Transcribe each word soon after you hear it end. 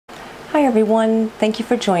Hi everyone, thank you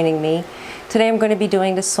for joining me. Today I'm going to be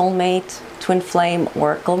doing the Soulmate Twin Flame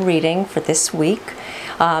Oracle reading for this week.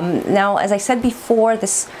 Now, as I said before,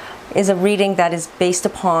 this is a reading that is based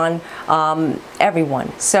upon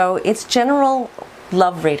everyone. So it's general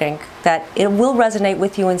love reading that it will resonate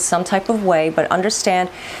with you in some type of way, but understand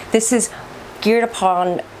this is geared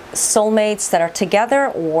upon soulmates that are together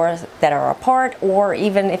or that are apart, or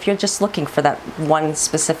even if you're just looking for that one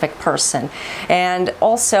specific person. And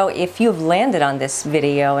also, if you've landed on this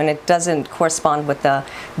video and it doesn't correspond with the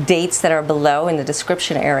dates that are below in the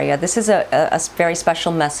description area, this is a very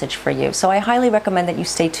special message for you. So I highly recommend that you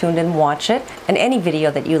stay tuned and watch it. And any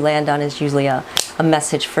video that you land on is usually a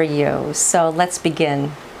message for you. So let's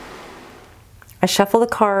begin. I shuffle the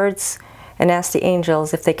cards and ask the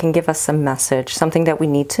angels if they can give us some message, something that we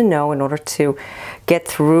need to know in order to get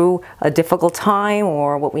through a difficult time,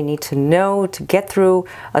 or what we need to know to get through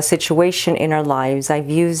a situation in our lives. I've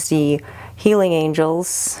used the Healing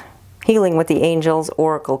with the Angels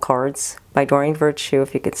Oracle cards by Doreen Virtue,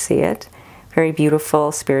 if you could see it. Very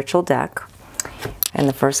beautiful spiritual deck. And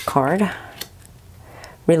the first card,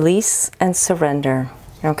 Release and Surrender.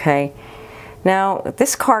 Okay. Now,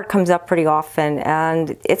 this card comes up pretty often,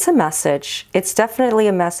 and it's a message. It's definitely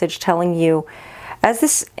a message telling you, as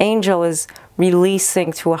this angel is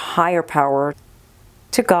releasing to a higher power,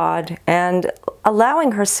 to God, and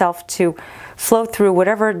allowing herself to flow through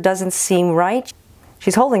whatever doesn't seem right.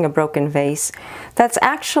 She's holding a broken vase that's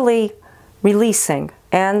actually releasing,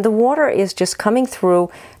 and the water is just coming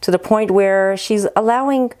through to the point where she's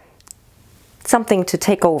allowing something to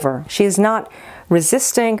take over. She's not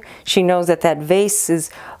resisting. She knows that that vase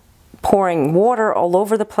is pouring water all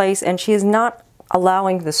over the place, and she is not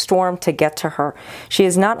allowing the storm to get to her. She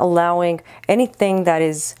is not allowing anything that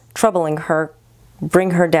is troubling her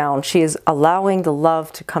bring her down. She is allowing the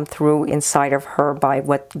love to come through inside of her by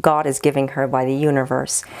what God is giving her, by the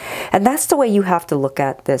universe. And that's the way you have to look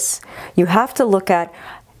at this. You have to look at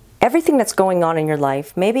everything that's going on in your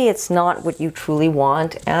life. Maybe it's not what you truly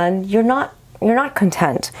want, and you're not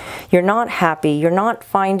content. You're not happy. You're not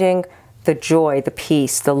finding the joy, the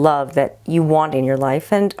peace, the love that you want in your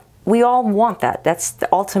life. And we all want that. That's the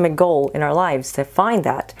ultimate goal in our lives, to find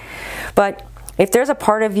that. But if there's a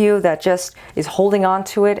part of you that just is holding on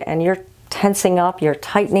to it, and you're tensing up, you're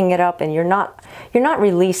tightening it up, and you're not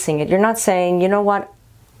releasing it. You're not saying, you know what,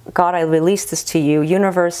 God, I release this to you.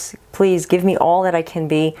 Universe, please give me all that I can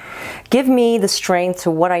be. Give me the strength to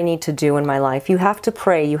what I need to do in my life. You have to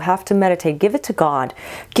pray. You have to meditate. Give it to God.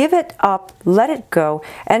 Give it up. Let it go.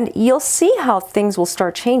 And you'll see how things will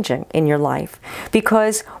start changing in your life.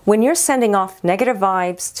 Because when you're sending off negative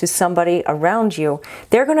vibes to somebody around you,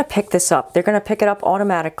 they're going to pick this up. They're going to pick it up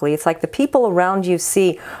automatically. It's like the people around you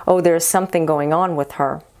see, oh, there's something going on with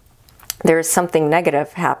her. There is something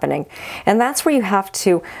negative happening. And that's where you have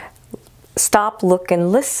to stop, look,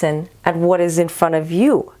 and listen at what is in front of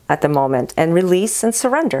you at the moment, and release and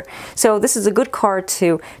surrender. So this is a good card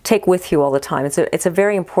to take with you all the time. It's a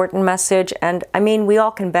very important message. And I mean, we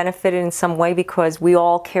all can benefit in some way, because we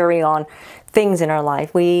all carry on things in our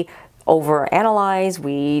life. We overanalyze,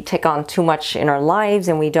 we take on too much in our lives,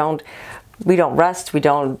 and we don't rest, we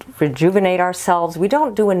don't rejuvenate ourselves, we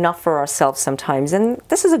don't do enough for ourselves sometimes. And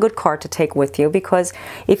this is a good card to take with you, because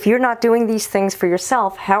if you're not doing these things for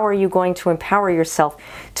yourself, how are you going to empower yourself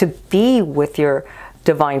to be with your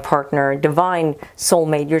divine partner, divine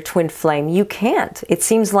soulmate, your twin flame? You can't. It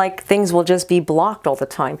seems like things will just be blocked all the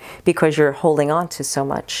time because you're holding on to so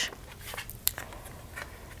much.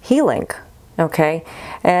 Healing, okay?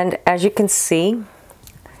 And as you can see,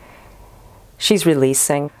 she's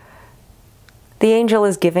releasing. The angel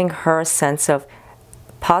is giving her a sense of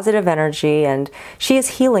positive energy, and she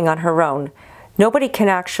is healing on her own. Nobody can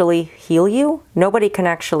actually heal you. Nobody can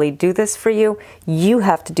actually do this for you. You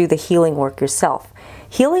have to do the healing work yourself.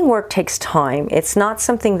 Healing work takes time. It's not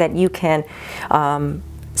something that you can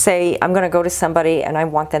say, I'm going to go to somebody and I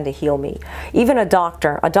want them to heal me. Even a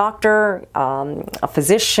doctor, a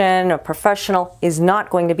physician, a professional is not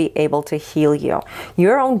going to be able to heal you.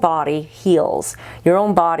 Your own body heals. Your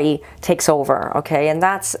own body takes over, okay? And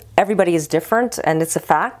that's, everybody is different, and it's a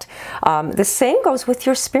fact. The same goes with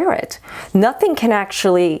your spirit. Nothing can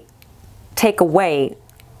actually take away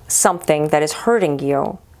something that is hurting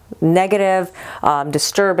you. Negative,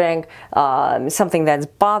 disturbing, something that's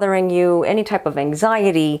bothering you, any type of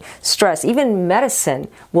anxiety, stress, even medicine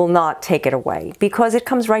will not take it away, because it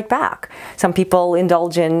comes right back. Some people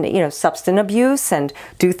indulge in, substance abuse and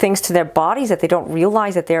do things to their bodies that they don't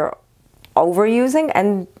realize that they're overusing,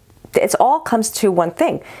 and it all comes to one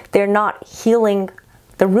thing. They're not healing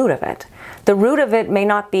the root of it. The root of it may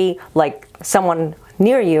not be like someone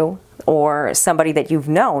near you or somebody that you've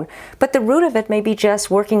known, but the root of it may be just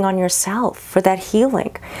working on yourself for that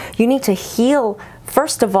healing. You need to heal,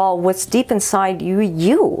 first of all, what's deep inside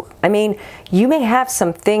you. I mean, you may have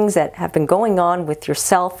some things that have been going on with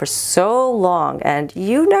yourself for so long and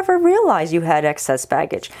you never realized you had excess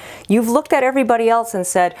baggage. You've looked at everybody else and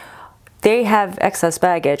said, they have excess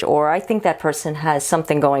baggage, or I think that person has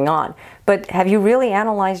something going on. But have you really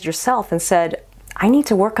analyzed yourself and said, I need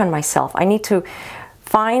to work on myself. I need to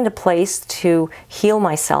find a place to heal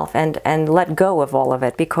myself and let go of all of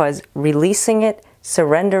it, because releasing it,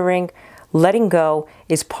 surrendering, letting go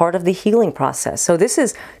is part of the healing process. So this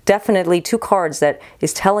is definitely two cards that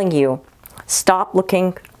is telling you, stop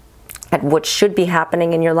looking at what should be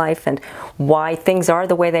happening in your life and why things are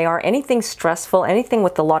the way they are. Anything stressful, anything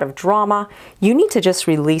with a lot of drama, you need to just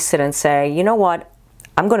release it and say, you know what,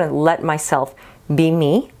 I'm going to let myself be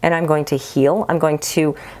me, and I'm going to heal. I'm going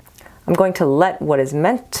to let what is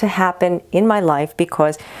meant to happen in my life,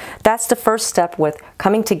 because that's the first step with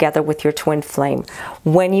coming together with your twin flame.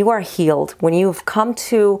 When you are healed, when you've come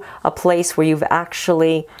to a place where you've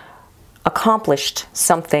actually accomplished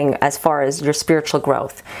something as far as your spiritual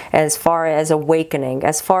growth, as far as awakening,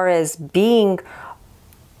 as far as being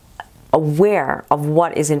aware of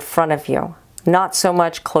what is in front of you. Not so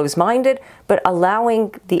much closed-minded, but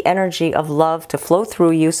allowing the energy of love to flow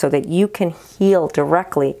through you so that you can heal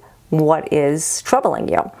directly what is troubling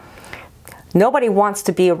you. Nobody wants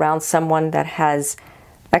to be around someone that has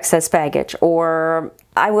excess baggage, or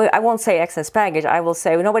I won't say excess baggage, I will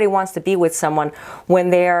say nobody wants to be with someone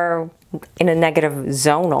when they're in a negative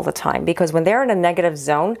zone all the time, because when they're in a negative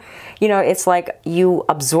zone, you know, it's like you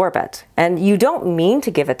absorb it and you don't mean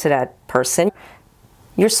to give it to that person.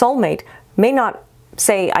 Your soulmate may not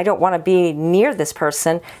say, I don't want to be near this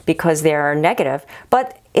person because they're negative,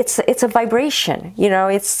 but it's a vibration, you know,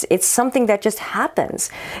 it's something that just happens.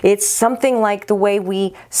 It's something like the way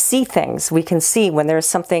we see things. We can see when there's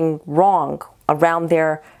something wrong around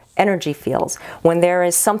their energy fields, when there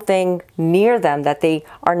is something near them that they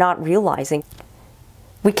are not realizing.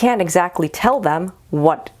 We can't exactly tell them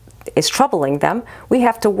what is troubling them. We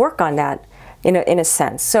have to work on that in a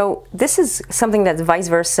sense. So this is something that's vice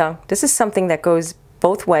versa. This is something that goes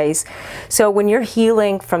both ways. So when you're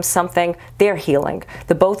healing from something, they're healing.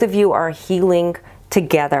 The both of you are healing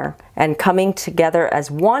together and coming together as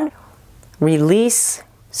one. Release,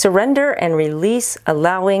 surrender and release,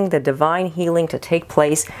 allowing the divine healing to take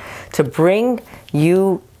place to bring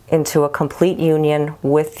you into a complete union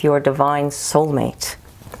with your divine soulmate.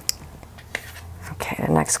 Okay,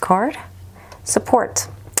 the next card, support.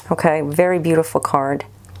 Okay, very beautiful card.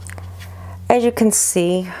 As you can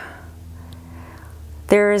see,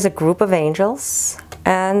 there is a group of angels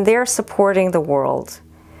and they're supporting the world.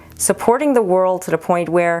 Supporting the world to the point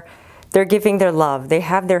where they're giving their love. They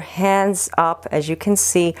have their hands up, as you can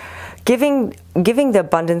see, giving the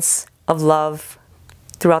abundance of love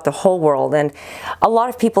throughout the whole world. And a lot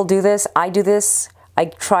of people do this. I do this. I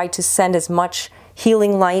try to send as much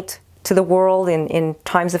healing light to the world in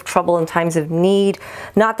times of trouble and times of need.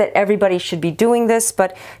 Not that everybody should be doing this,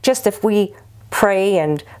 but just if we pray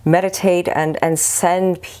and meditate and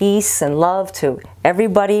send peace and love to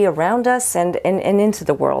everybody around us and into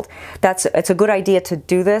the world. It's a good idea to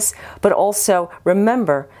do this, but also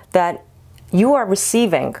remember that you are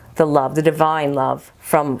receiving the love, the divine love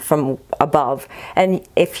from above. And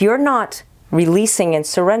if you're not releasing and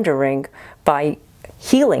surrendering by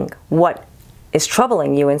healing what is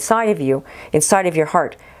troubling you, inside of your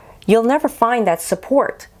heart, you'll never find that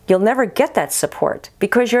support. You'll never get that support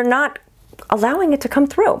because you're not allowing it to come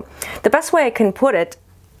through. The best way I can put it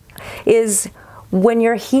is when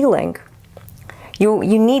you're healing, you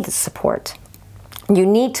need the support. You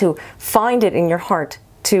need to find it in your heart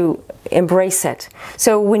to embrace it.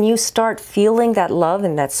 So when you start feeling that love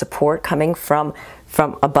and that support coming from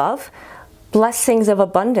above, blessings of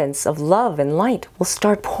abundance, of love and light will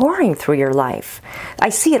start pouring through your life. I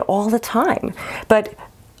see it all the time. But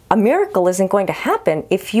a miracle isn't going to happen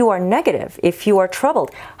if you are negative, if you are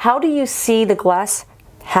troubled. How do you see the glass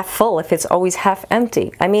half full if it's always half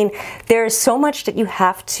empty? I mean, there's so much that you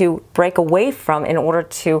have to break away from in order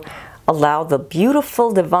to allow the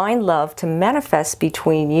beautiful divine love to manifest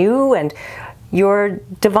between you and your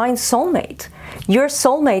divine soulmate. Your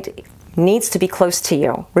soulmate needs to be close to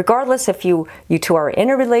you, regardless if you two are in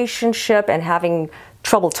a relationship and having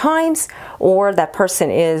troubled times, or that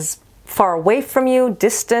person is far away from you,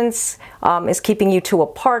 distance is keeping you two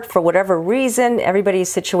apart for whatever reason.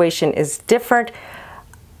 Everybody's situation is different.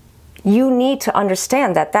 You need to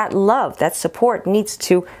understand that that love, that support needs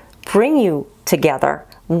to bring you together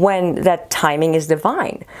when that timing is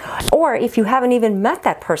divine. Or if you haven't even met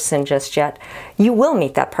that person just yet, you will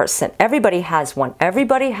meet that person. Everybody has one.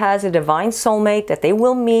 Everybody has a divine soulmate that they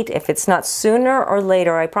will meet. If it's not sooner or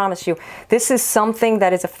later, I promise you, this is something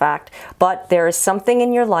that is a fact. But there is something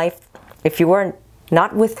in your life, if you are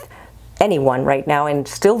not with anyone right now and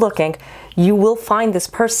still looking, you will find this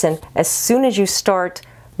person as soon as you start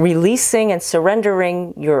releasing and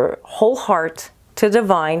surrendering your whole heart to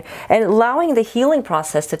divine and allowing the healing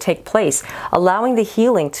process to take place, allowing the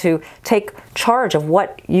healing to take charge of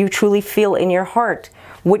what you truly feel in your heart,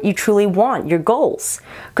 what you truly want, your goals,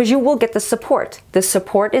 because you will get the support. The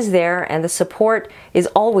support is there, and the support is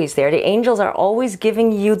always there. The angels are always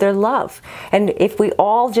giving you their love. And if we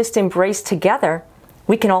all just embrace together,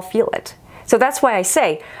 we can all feel it. So that's why I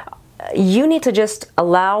say, you need to just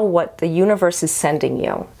allow what the universe is sending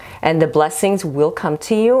you, and the blessings will come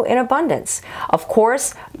to you in abundance. Of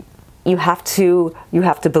course, you have to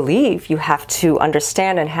believe, you have to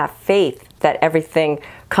understand and have faith that everything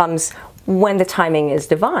comes when the timing is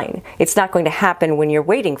divine. It's not going to happen when you're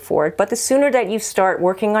waiting for it, but the sooner that you start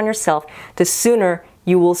working on yourself, the sooner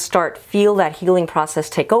you will start feel that healing process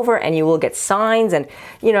take over, and you will get signs. And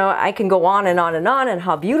you know, I can go on and on and on and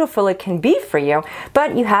how beautiful it can be for you,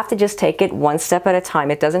 but you have to just take it one step at a time.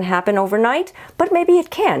 It doesn't happen overnight, but maybe it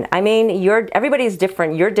can. I mean, everybody is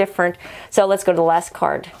different, you're different. So let's go to the last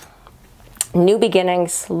card. New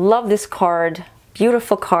beginnings. Love this card.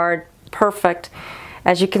 Beautiful card. Perfect.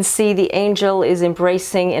 As you can see, the angel is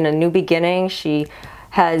embracing in a new beginning. She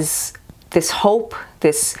has this hope,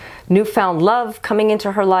 this newfound love coming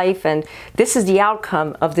into her life, and this is the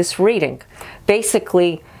outcome of this reading.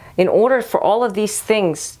 Basically, in order for all of these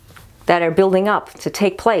things that are building up to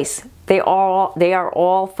take place, they are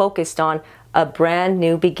all focused on a brand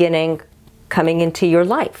new beginning coming into your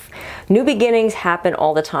life. New beginnings happen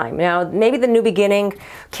all the time. Now, maybe the new beginning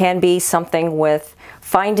can be something with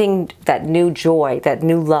finding that new joy, that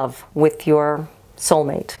new love with your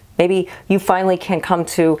soulmate. Maybe you finally can come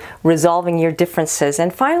to resolving your differences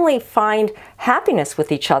and finally find happiness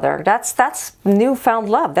with each other. That's newfound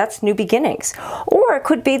love. That's new beginnings. Or it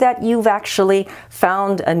could be that you've actually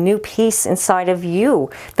found a new peace inside of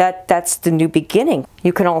you. That's the new beginning.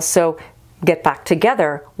 You can also get back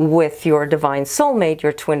together with your divine soulmate,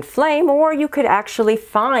 your twin flame, or you could actually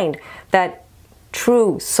find that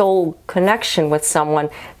true soul connection with someone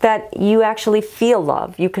that you actually feel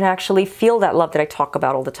love. You can actually feel that love that I talk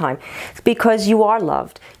about all the time. It's because you are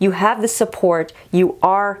loved. You have the support. You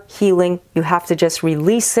are healing. You have to just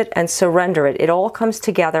release it and surrender it. It all comes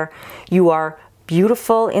together. You are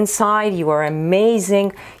beautiful inside. You are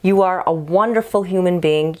amazing. You are a wonderful human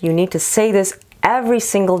being. You need to say this every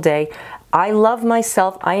single day. I love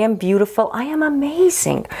myself. I am beautiful. I am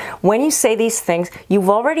amazing. When you say these things, you've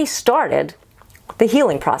already started the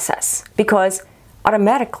healing process, because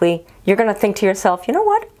automatically you're going to think to yourself, you know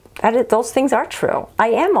what? Those things are true. I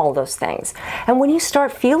am all those things. And when you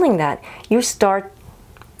start feeling that, you start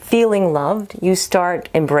feeling loved, you start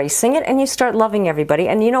embracing it, and you start loving everybody.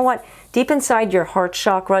 And you know what? Deep inside your heart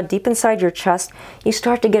chakra, deep inside your chest, you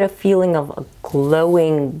start to get a feeling of a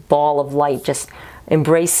glowing ball of light just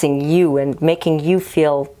embracing you and making you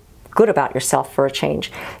feel good about yourself for a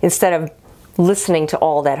change. Instead of listening to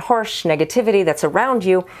all that harsh negativity that's around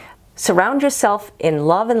you, surround yourself in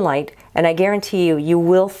love and light, and I guarantee you, you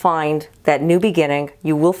will find that new beginning.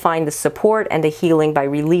 You will find the support and the healing by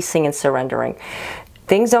releasing and surrendering.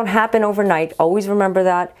 Things don't happen overnight. Always remember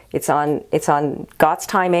that. It's on God's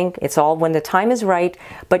timing. It's all when the time is right.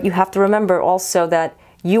 But you have to remember also that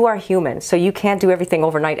you are human, so you can't do everything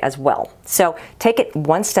overnight as well. So take it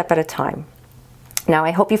one step at a time. Now,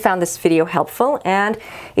 I hope you found this video helpful, and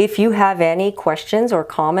if you have any questions or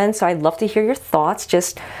comments, I'd love to hear your thoughts.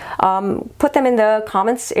 Just put them in the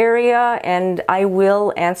comments area, and I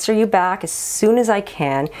will answer you back as soon as I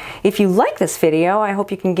can. If you like this video, I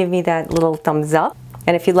hope you can give me that little thumbs up.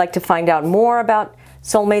 And if you'd like to find out more about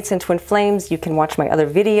soulmates and twin flames, you can watch my other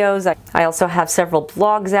videos. I also have several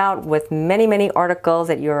blogs out with many articles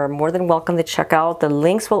that you're more than welcome to check out. The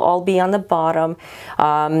links will all be on the bottom.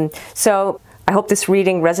 So I hope this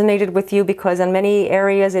reading resonated with you, because in many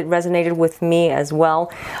areas it resonated with me as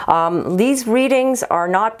well. These readings are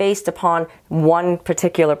not based upon one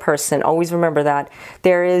particular person. Always remember that.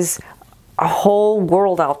 There is a whole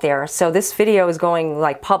world out there. So this video is going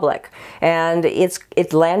like public, and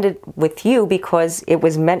it landed with you because it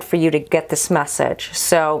was meant for you to get this message.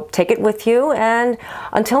 So take it with you, and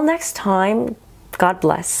until next time, God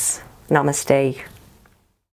bless. Namaste.